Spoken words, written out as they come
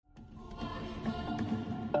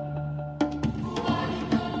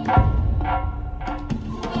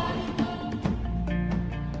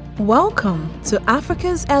Welcome to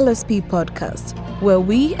Africa's LSP podcast, where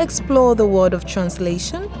we explore the world of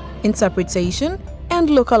translation, interpretation,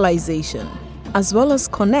 and localization, as well as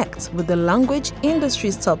connect with the language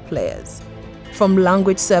industry's top players. From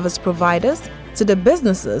language service providers to the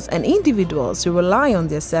businesses and individuals who rely on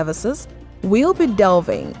their services, we'll be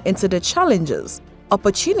delving into the challenges,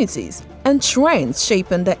 opportunities, and trends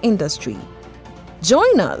shaping the industry.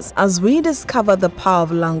 Join us as we discover the power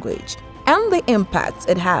of language and the impact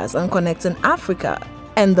it has on connecting Africa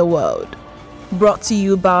and the world. Brought to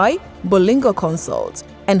you by Bolingo Consult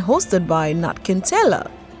and hosted by Natkin Taylor.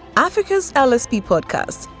 Africa's LSP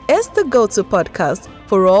podcast is the go-to podcast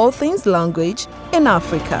for all things language in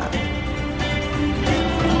Africa.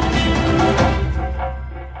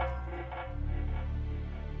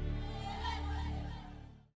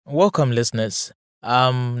 Welcome, listeners.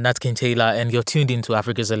 I'm Natkin Taylor, and you're tuned into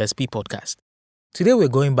Africa's LSP podcast. Today, we're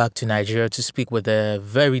going back to Nigeria to speak with a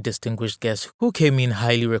very distinguished guest who came in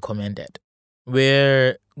highly recommended.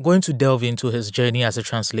 We're going to delve into his journey as a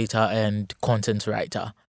translator and content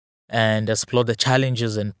writer and explore the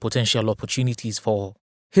challenges and potential opportunities for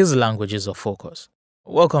his languages of focus.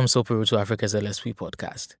 Welcome, Sopuru, to Africa's LSP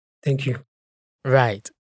podcast. Thank you. Right.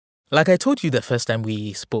 Like I told you the first time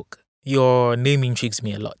we spoke, your name intrigues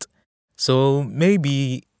me a lot. So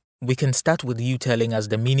maybe we can start with you telling us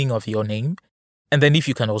the meaning of your name, and then if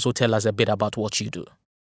you can also tell us a bit about what you do.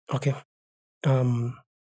 Okay.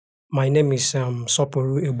 My name is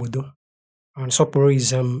Sopuru Ebodo. And Sopuru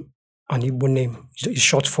is an Igbo name. It's a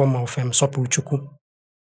short form of Sopuru Chukwu.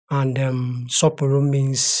 And Sopuru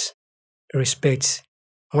means respect.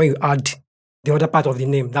 When you add the other part of the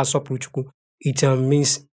name, that's Sopuru Chukwu, it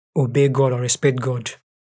means obey God or respect God.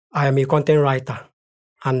 I am a content writer,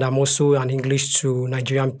 and I'm also an English to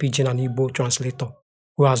Nigerian Pidgin and Igbo translator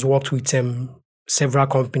who has worked with several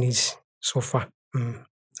companies so far.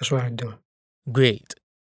 That's what I do. Great.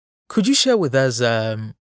 Could you share with us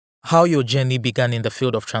how your journey began in the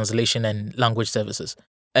field of translation and language services,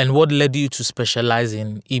 and what led you to specialize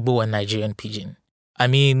in Igbo and Nigerian Pidgin? I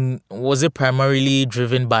mean, was it primarily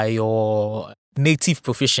driven by your native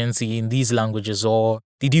proficiency in these languages, or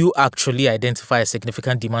did you actually identify a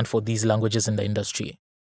significant demand for these languages in the industry?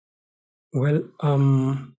 Well,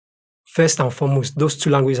 first and foremost, those two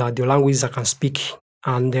languages are the languages I can speak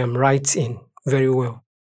and write in very well.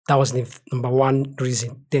 That was the number one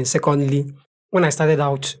reason. Then secondly, when I started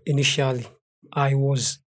out initially, I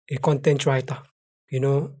was a content writer. You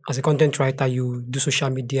know, as a content writer, you do social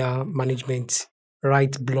media management,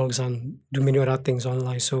 write blogs, and do many other things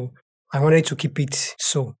online. So I wanted to keep it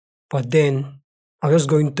so. But then I was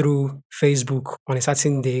going through Facebook on a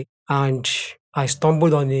certain day, and I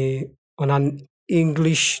stumbled on an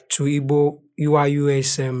English to Igbo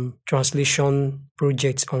UI/UX translation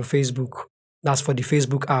project on Facebook. That's for the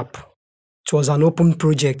Facebook app. It was an open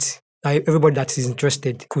project. Everybody that is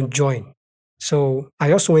interested could join. So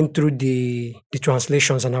I also went through the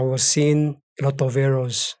translations, and I was seeing a lot of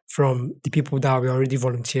errors from the people that were already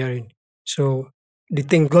volunteering. So the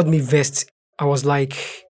thing got me vexed. I was like,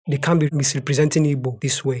 they can't be misrepresenting Igbo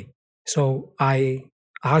this way. So I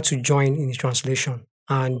had to join in the translation.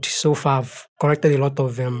 And so far, I've corrected a lot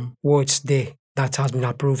of words there that has been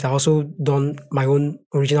approved. I've also done my own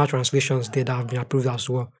original translations there that have been approved as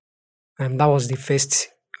well. And that was the first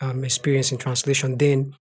experience in translation.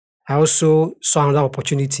 Then I also saw another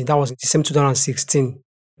opportunity. That was in the same 2016,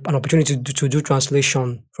 an opportunity to do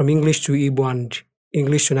translation from English to Igbo and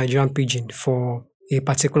English to Nigerian Pidgin for a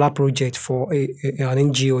particular project for an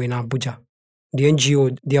NGO in Abuja. The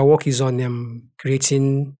NGO, their work is on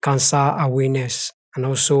creating cancer awareness and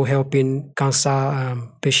also helping cancer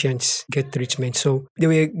patients get treatment. So they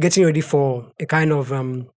were getting ready for a kind of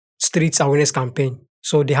street awareness campaign.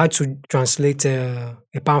 So they had to translate a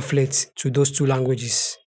pamphlet to those two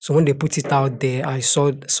languages. So when they put it out there, I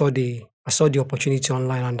saw the opportunity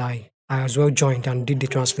online, and I as well joined and did the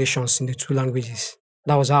translations in the two languages.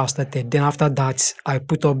 That was how I started. Then after that, I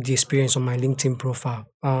put up the experience on my LinkedIn profile.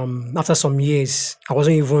 After some years, I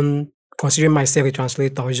wasn't even considering myself a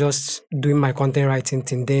translator. I was just doing my content writing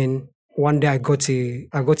thing. Then one day I got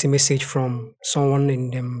a message from someone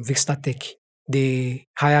in Vixta Tech. They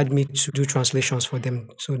hired me to do translations for them.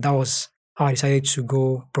 So that was how I decided to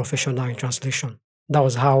go professional in translation. That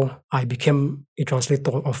was how I became a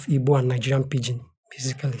translator of Igbo and Nigerian Pidgin,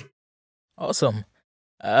 basically. Awesome.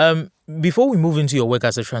 Before we move into your work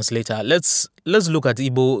as a translator, let's look at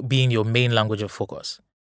Igbo being your main language of focus.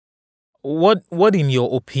 What in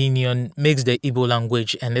your opinion makes the Igbo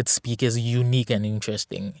language and its speakers unique and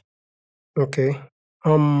interesting? Okay.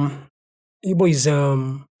 Igbo is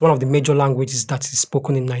one of the major languages that is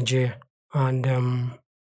spoken in Nigeria, and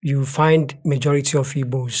you find majority of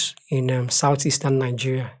Igbos in southeastern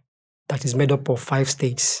Nigeria that is made up of 5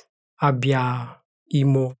 states: Abia,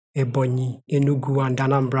 Imo, Ebonyi, Enugu, and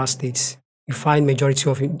Anambra states. You find majority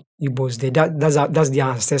of Igbos there. That's their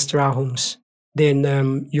ancestral homes.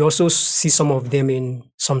 Then you also see some of them in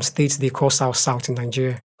some states they call South in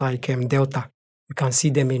Nigeria, like Delta. You can see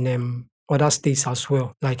them in other states as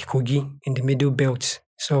well, like Kogi in the Middle Belt.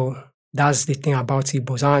 So that's the thing about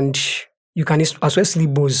Igbos. And you can as well see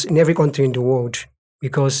Igbos in every country in the world,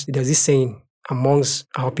 because there's this saying amongst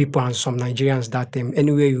our people and some Nigerians that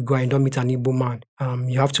anywhere you go and don't meet an Igbo man,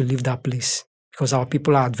 you have to leave that place, because our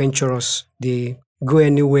people are adventurous. They go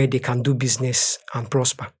anywhere they can do business and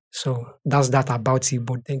prosper. So that's that about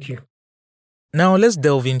Igbo. Thank you. Now let's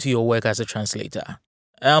delve into your work as a translator.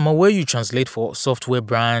 I'm aware you translate for software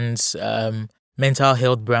brands, mental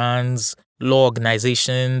health brands, law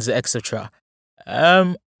organizations, etc.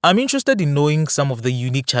 I'm interested in knowing some of the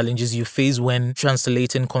unique challenges you face when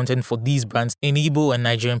translating content for these brands in Igbo and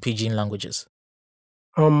Nigerian Pidgin languages.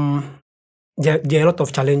 There are a lot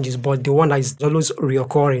of challenges, but the one that is always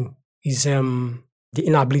reoccurring is the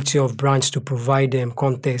inability of brands to provide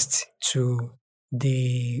context to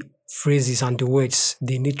the phrases and the words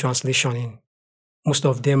they need translation in. Most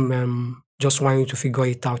of them just want you to figure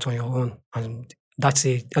it out on your own, and that's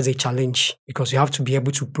a challenge, because you have to be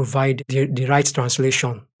able to provide the right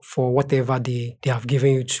translation for whatever they have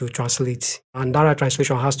given you to translate. And that right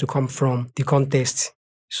translation has to come from the context.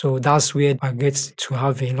 So that's where I get to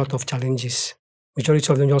have a lot of challenges.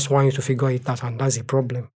 Majority of them just want you to figure it out, and that's a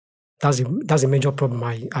problem. That's a major problem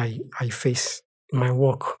I face in my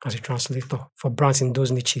work as a translator for brands in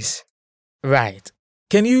those niches. Right.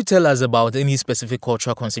 Can you tell us about any specific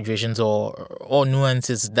cultural considerations or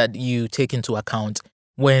nuances that you take into account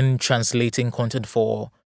when translating content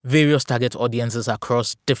for various target audiences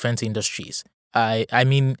across different industries? I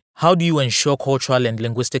mean, how do you ensure cultural and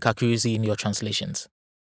linguistic accuracy in your translations?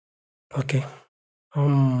 Okay.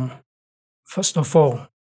 First of all,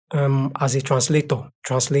 as a translator,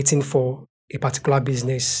 translating for a particular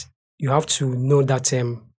business, you have to know that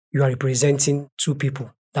you are representing two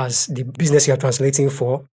people. That's the business you are translating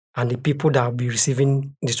for and the people that will be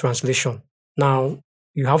receiving the translation. Now,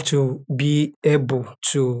 you have to be able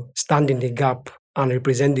to stand in the gap and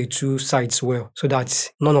represent the two sides well, so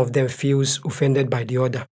that none of them feels offended by the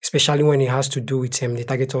other, especially when it has to do with the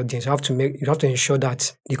target audience. You have to ensure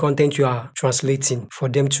that the content you are translating for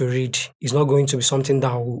them to read is not going to be something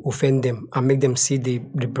that will offend them and make them see the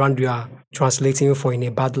brand you are translating for in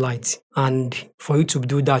a bad light. And for you to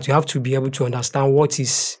do that, you have to be able to understand what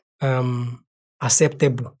is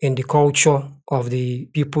acceptable in the culture of the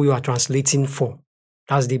people you are translating for.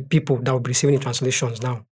 That's the people that will be receiving the translations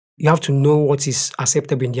now. You have to know what is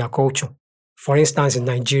acceptable in their culture. For instance, in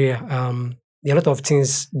Nigeria, there are a lot of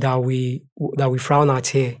things that we frown at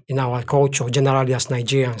here in our culture, generally as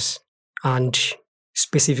Nigerians, and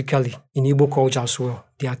specifically in Igbo culture as well.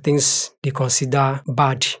 There are things they consider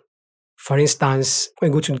bad. For instance,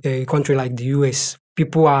 when you go to a country like the US,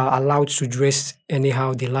 people are allowed to dress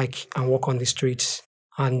anyhow they like and walk on the streets.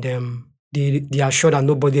 And they are sure that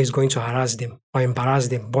nobody is going to harass them or embarrass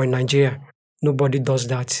them. But in Nigeria, nobody does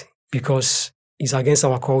that, because it's against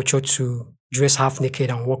our culture to dress half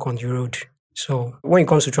naked and walk on the road. So when it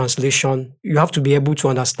comes to translation, you have to be able to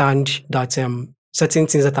understand that certain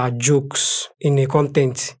things that are jokes in a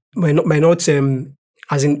content might not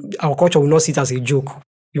as in our culture will not see it as a joke.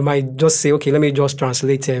 You might just say, okay, let me just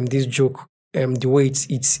translate this joke the way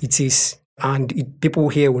it is, and people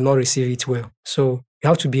here will not receive it well. So you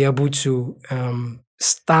have to be able to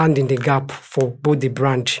stand in the gap for both the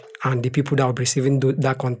brand and the people that are receiving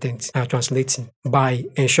that content translating, by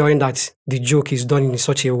ensuring that the joke is done in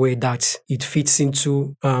such a way that it fits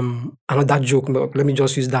into another joke. Let me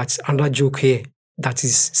just use that another joke here that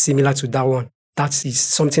is similar to that one. That is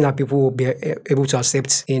something that people will be able to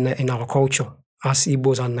accept in our culture as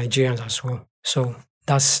Igbos and Nigerians as well. So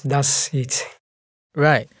that's it.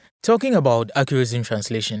 Right. Talking about accuracy in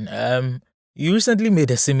translation, you recently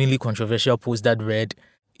made a seemingly controversial post that read,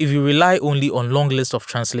 if you rely only on long list of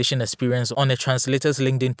translation experience on a translator's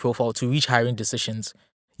LinkedIn profile to reach hiring decisions,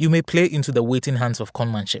 you may play into the waiting hands of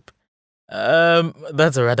conmanship.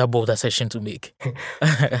 That's a rather bold assertion to make.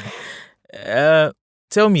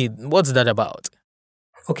 Tell me, what's that about?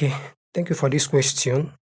 Okay, thank you for this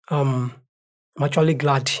question. I'm actually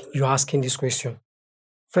glad you're asking this question.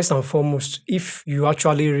 First and foremost, if you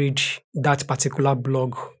actually read that particular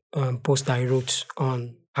blog post I wrote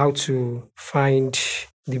on how to find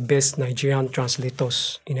the best Nigerian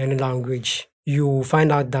translators in any language, you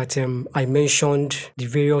find out that I mentioned the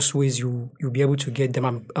various ways you'll be able to get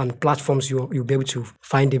them, and platforms you'll be able to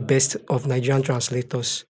find the best of Nigerian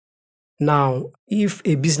translators. Now, if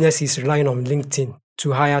a business is relying on LinkedIn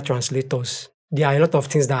to hire translators, there are a lot of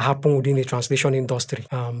things that happen within the translation industry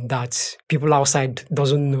that people outside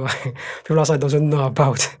doesn't know. People outside doesn't know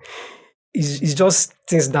about. It's just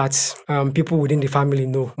things that people within the family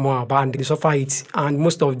know more about, and they suffer it. And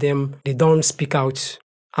most of them, they don't speak out.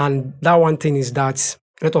 And that one thing is that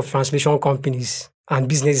a lot of translation companies and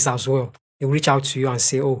businesses as well, they reach out to you and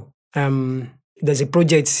say, oh, there's a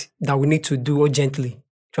project that we need to do urgently.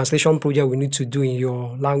 Translation project we need to do in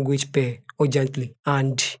your language pair urgently.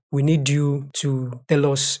 And we need you to tell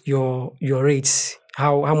us your rates,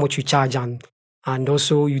 how much you charge, and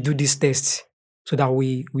also you do this test so that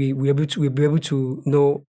we'll be able to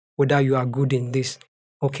know whether you are good in this.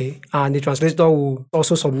 Okay. And the translator will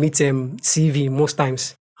also submit CV most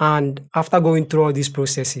times. And after going through all these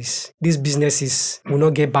processes, these businesses will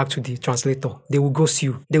not get back to the translator. They will ghost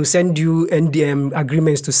you. They will send you NDM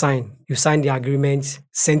agreements to sign. You sign the agreement,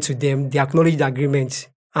 send to them, they acknowledge the agreement,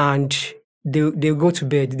 and they'll go to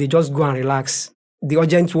bed. They just go and relax. The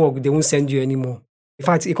urgent work, they won't send you anymore. In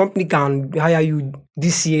fact, a company can hire you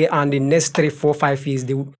this year, and the next 3, 4, 5 years,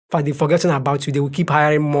 they've forgotten about you. They will keep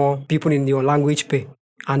hiring more people in your language pay,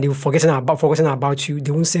 and they've forgotten about you. They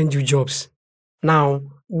won't send you jobs. Now,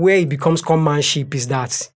 where it becomes commanship is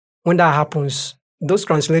that when that happens, those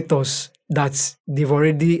translators that they've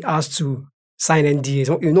already asked to sign NDAs,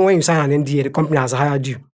 when you sign an NDA, the company has hired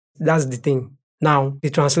you. That's the thing. Now, the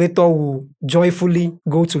translator will joyfully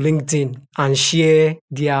go to LinkedIn and share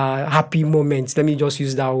their happy moments. Let me just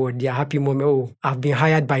use that word, their happy moment. Oh, I've been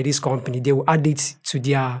hired by this company. They will add it to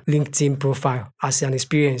their LinkedIn profile as an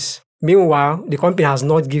experience. Meanwhile, the company has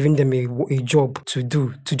not given them a job to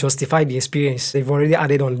do to justify the experience they've already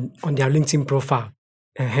added on their LinkedIn profile.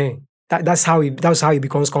 That's how it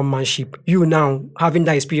becomes commanship. You now having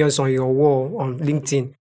that experience on your wall on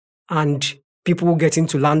LinkedIn, and people getting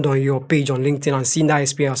to land on your page on LinkedIn and seeing that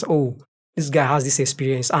experience. Oh, this guy has this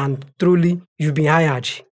experience, and truly you've been hired.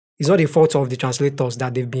 It's not the fault of the translators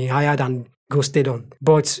that they've been hired and ghosted on,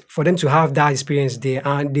 but for them to have that experience there,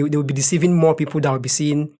 and they will be deceiving more people that will be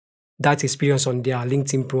seeing that experience on their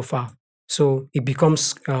LinkedIn profile. So it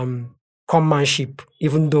becomes commanship,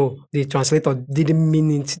 even though the translator didn't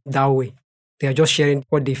mean it that way. They are just sharing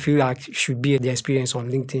what they feel like should be their experience on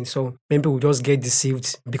LinkedIn. So many people just get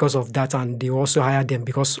deceived because of that, and they also hire them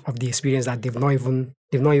because of the experience that they've not even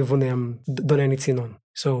done anything on.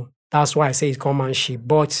 So that's why I say it's commanship.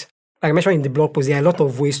 But like I mentioned in the blog post, there are a lot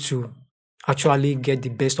of ways to actually get the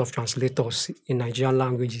best of translators in Nigerian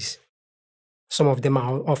languages. Some of them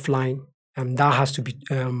are offline, and that has to be,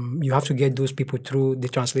 you have to get those people through the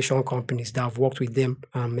translation companies that have worked with them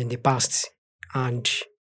in the past. And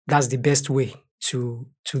that's the best way to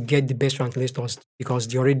get the best translators, because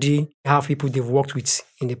they already have people they've worked with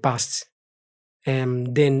in the past.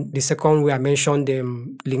 Then the second way I mentioned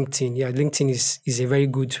LinkedIn. Yeah, LinkedIn is a very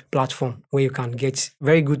good platform where you can get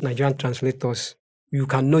very good Nigerian translators. You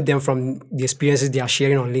can know them from the experiences they are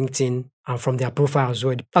sharing on LinkedIn and from their profile as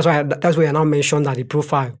well. That's why I now mentioned that the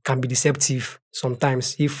profile can be deceptive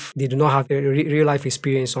sometimes if they do not have a real life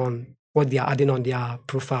experience on what they are adding on their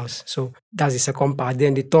profiles. So that's the second part.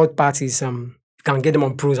 Then the third part is you can get them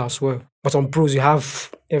on pros as well. But on pros, you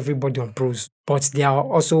have everybody on pros. But there are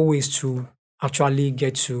also ways to actually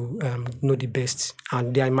get to know the best.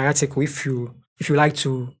 And they are in my article. If you like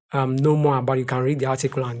to know more about it, you can read the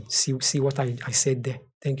article and see what I said there.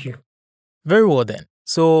 Thank you. Very well then.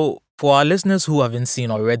 So for our listeners who haven't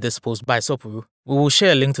seen or read this post by Sopuru, we will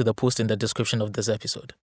share a link to the post in the description of this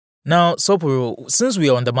episode. Now, Sopuru, since we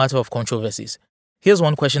are on the matter of controversies, here's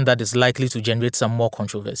one question that is likely to generate some more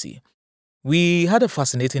controversy. We had a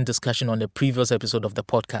fascinating discussion on the previous episode of the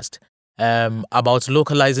podcast about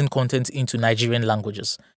localizing content into Nigerian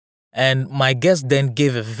languages. And my guest then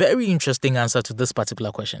gave a very interesting answer to this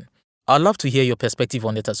particular question. I'd love to hear your perspective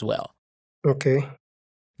on it as well. Okay.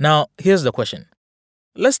 Now, here's the question.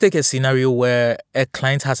 Let's take a scenario where a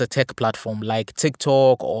client has a tech platform like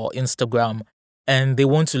TikTok or Instagram, and they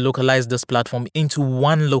want to localize this platform into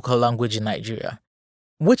one local language in Nigeria.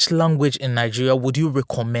 Which language in Nigeria would you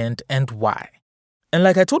recommend and why? And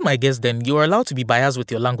like I told my guest then, you're allowed to be biased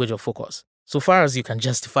with your language of focus, so far as you can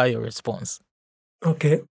justify your response.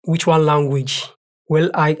 Okay. Which one language? Well,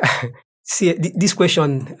 I see this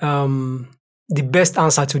question, the best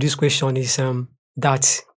answer to this question is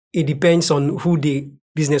that it depends on who the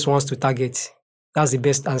business wants to target. That's the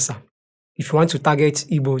best answer. If you want to target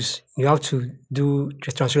Igbos, you have to do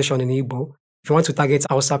the translation in Igbo. If you want to target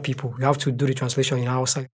Hausa people, you have to do the translation in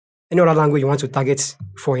Hausa. any other language you want to target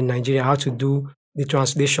for in Nigeria, how to do the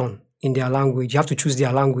translation in their language. You have to choose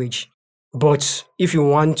their language. But if you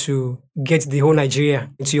want to get the whole Nigeria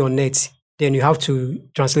into your net, then you have to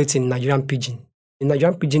translate in Nigerian Pidgin. The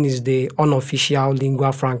Nigerian Pidgin is the unofficial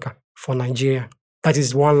lingua franca for Nigeria. That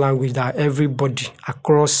is one language that everybody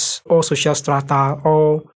across all social strata,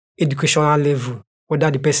 all educational level, whether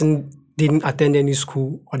the person didn't attend any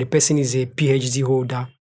school or the person is a PhD holder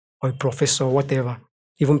or a professor, whatever,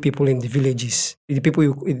 even people in the villages, the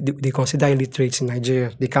people they consider illiterate in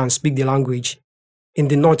Nigeria, they can speak the language. In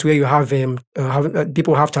the north, where you have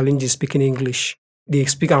people have challenges speaking English, they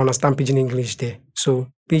speak and understand Pidgin English there. So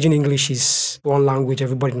Pidgin English is one language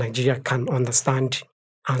everybody in Nigeria can understand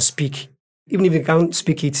and speak. Even if they can't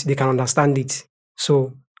speak it, they can understand it.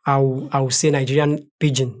 So I will say Nigerian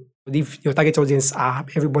Pidgin. If your target audience are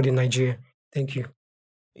everybody in Nigeria. Thank you.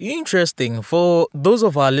 Interesting. For those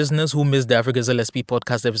of our listeners who missed the Africa's LSP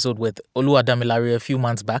podcast episode with Oluwadamilare a few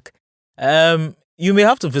months back, you may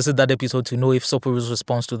have to visit that episode to know if Sopuru's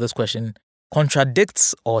response to this question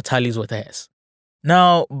contradicts or tallies with hers.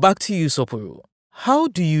 Now, back to you, Sopuru. How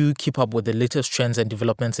do you keep up with the latest trends and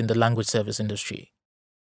developments in the language service industry?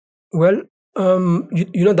 Well,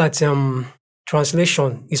 you know that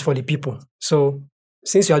translation is for the people. So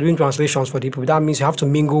since you are doing translations for the people, that means you have to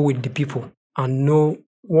mingle with the people and know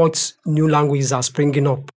what new languages are springing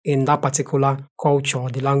up in that particular culture or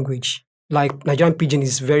the language. Like Nigerian Pidgin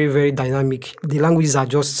is very, very dynamic. The languages are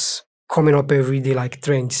just coming up every day like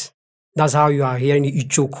trends. That's how you are hearing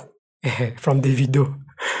Ichoku from the video.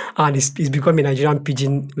 And it's becoming a Nigerian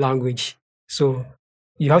Pidgin language. So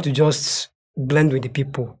you have to just blend with the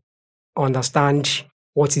people, understand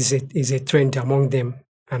what is a trend among them.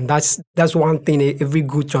 And that's one thing every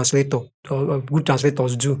good translator or good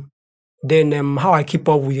translators do. Then how I keep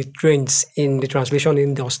up with the trends in the translation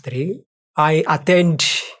industry, I attend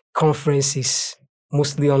conferences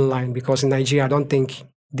mostly online because in Nigeria I don't think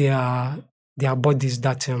there are bodies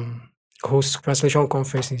that host translation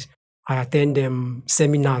conferences. I attend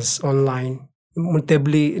seminars online.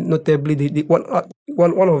 Notably,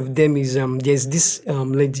 one of them is there's this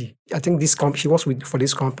lady. I think she works for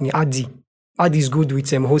this company, Adi. Adi is good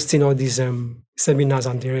with hosting all these seminars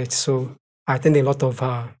and the rest. So I attend a lot of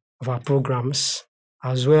her programs,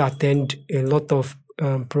 as well attend a lot of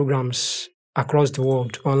programs across the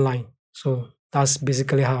world online. So that's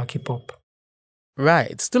basically how I keep up.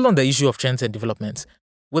 Right. Still on the issue of trends and developments,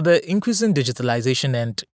 with the increasing digitalization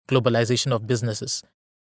and globalization of businesses,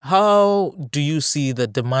 how do you see the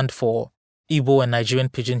demand for Igbo and Nigerian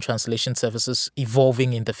Pidgin translation services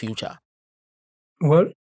evolving in the future?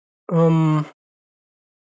 Well,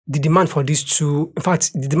 the demand for these two, in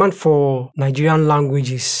fact, the demand for Nigerian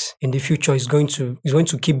languages in the future is going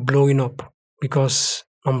to keep blowing up because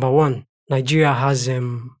number one, Nigeria has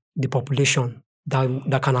the population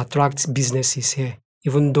that can attract businesses here.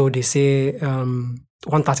 Even though they say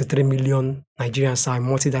 133 million Nigerians are in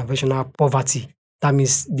multidimensional poverty, that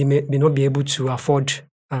means they may not be able to afford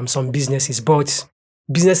some businesses. But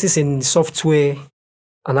businesses in software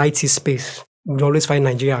and IT space will always find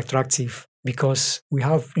Nigeria attractive because we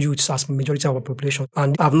have youths as majority of our population.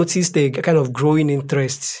 And I've noticed a kind of growing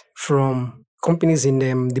interest from companies in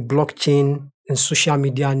the blockchain and social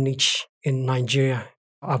media niche in Nigeria.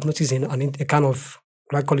 I've noticed a kind of,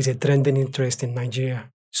 I call it a trending interest in Nigeria.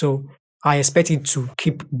 So I expect it to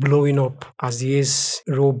keep blowing up as the years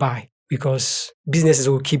roll by because businesses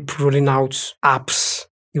will keep rolling out apps.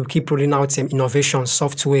 They'll keep rolling out innovations,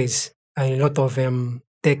 softwares, and a lot of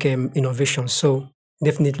tech innovations. So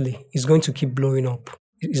definitely, it's going to keep blowing up.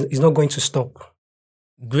 It's not going to stop.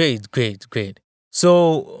 Great.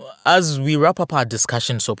 So, as we wrap up our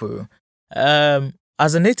discussion, Sopuru,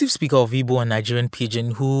 as a native speaker of Igbo and Nigerian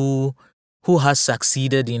Pidgin who has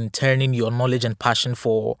succeeded in turning your knowledge and passion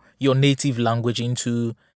for your native language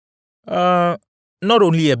into not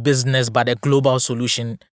only a business but a global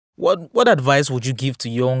solution, what advice would you give to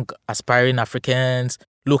young aspiring Africans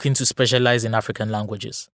looking to specialize in African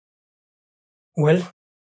languages? Well,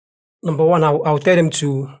 number one, I'll tell them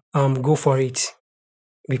to go for it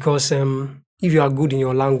because if you are good in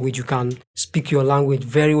your language, you can speak your language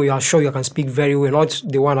very well. You are sure you can speak very well, not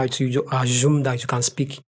the one that you assume that you can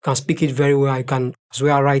speak. You can speak it very well. You can as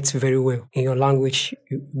well write very well in your language.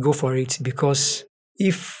 You go for it because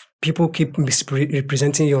if people keep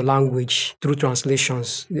misrepresenting your language through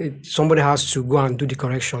translations, somebody has to go and do the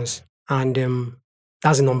corrections. And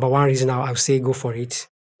that's the number one reason I'll say go for it.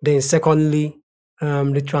 Then secondly,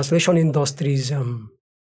 the translation industry is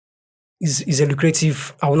a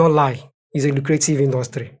lucrative, I will not lie, is a lucrative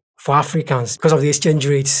industry for Africans because of the exchange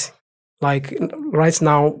rates. Like right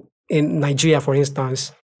now in Nigeria, for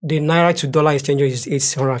instance, The naira to dollar exchange rate is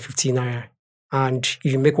 850 naira. And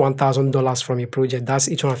if you make $1,000 from a project, that's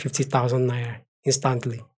 850,000 naira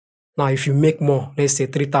instantly. Now, if you make more, let's say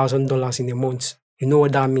 $3,000 in a month, you know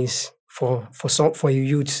what that means for a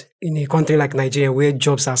youth in a country like Nigeria where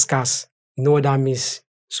jobs are scarce. You know what that means.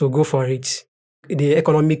 So go for it. The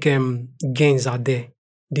economic gains are there.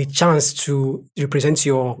 The chance to represent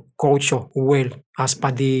your culture well as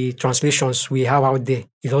per the translations we have out there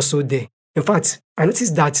is also there. In fact, I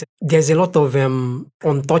noticed that there's a lot of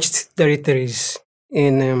untouched territories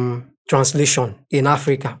in translation in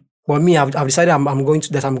Africa. But me, I've decided I'm going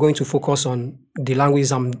to focus on the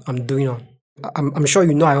language I'm doing on. I'm sure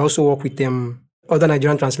you know I also work with other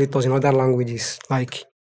Nigerian translators in other languages. Like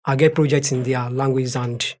I get projects in their language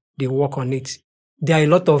and they work on it. There are a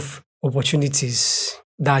lot of opportunities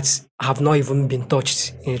that have not even been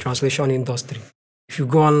touched in the translation industry. If you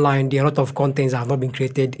go online, there are a lot of contents that have not been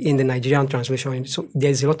created in the Nigerian translation. So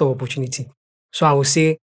there's a lot of opportunity. So I would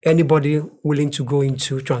say anybody willing to go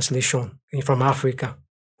into translation from Africa,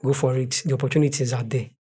 go for it. The opportunities are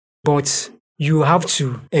there. But you have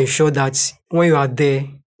to ensure that when you are there,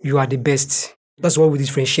 you are the best. That's what will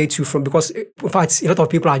differentiate you from, because in fact, a lot of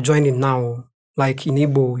people are joining now. Like in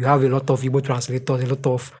Igbo, you have a lot of Igbo translators, a lot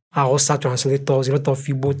of Hausa translators, a lot of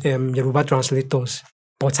Igbo, Yoruba translators.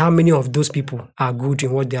 But how many of those people are good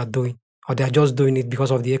in what they are doing? Or they are just doing it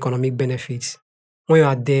because of the economic benefits? When you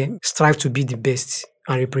are there, strive to be the best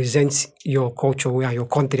and represent your culture well and your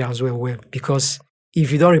country as well. Because if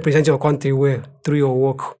you don't represent your country well through your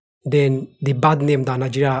work, then the bad name that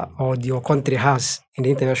Nigeria or your country has in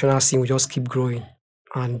the international scene will just keep growing.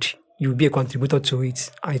 And you'll be a contributor to it.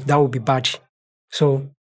 And that will be bad. So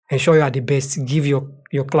ensure you are the best. Give your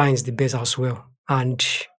clients the best as well. And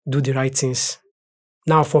do the right things.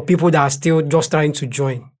 Now, for people that are still just trying to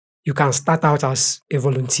join, you can start out as a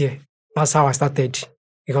volunteer. That's how I started.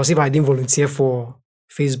 Because if I didn't volunteer for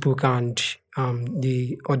Facebook and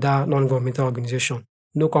the other non-governmental organization,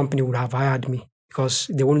 no company would have hired me because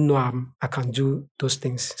they wouldn't know I can do those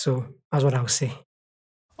things. So that's what I would say.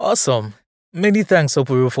 Awesome. Many thanks,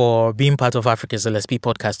 Opuru, for being part of Africa's LSP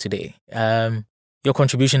podcast today. Your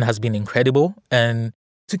contribution has been incredible. And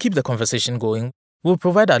to keep the conversation going, we'll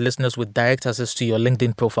provide our listeners with direct access to your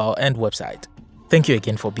LinkedIn profile and website. Thank you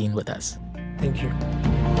again for being with us. Thank you.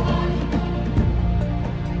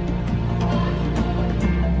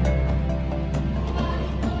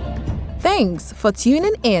 Thanks for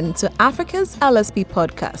tuning in to Africa's LSP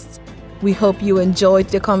podcast. We hope you enjoyed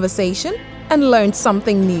the conversation and learned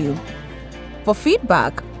something new. For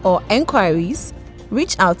feedback or enquiries,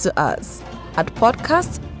 reach out to us at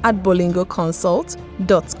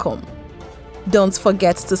podcast@bolingoconsult.com. Don't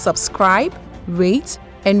forget to subscribe, rate,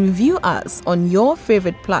 and review us on your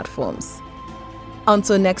favorite platforms.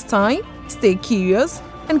 Until next time, stay curious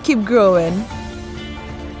and keep growing.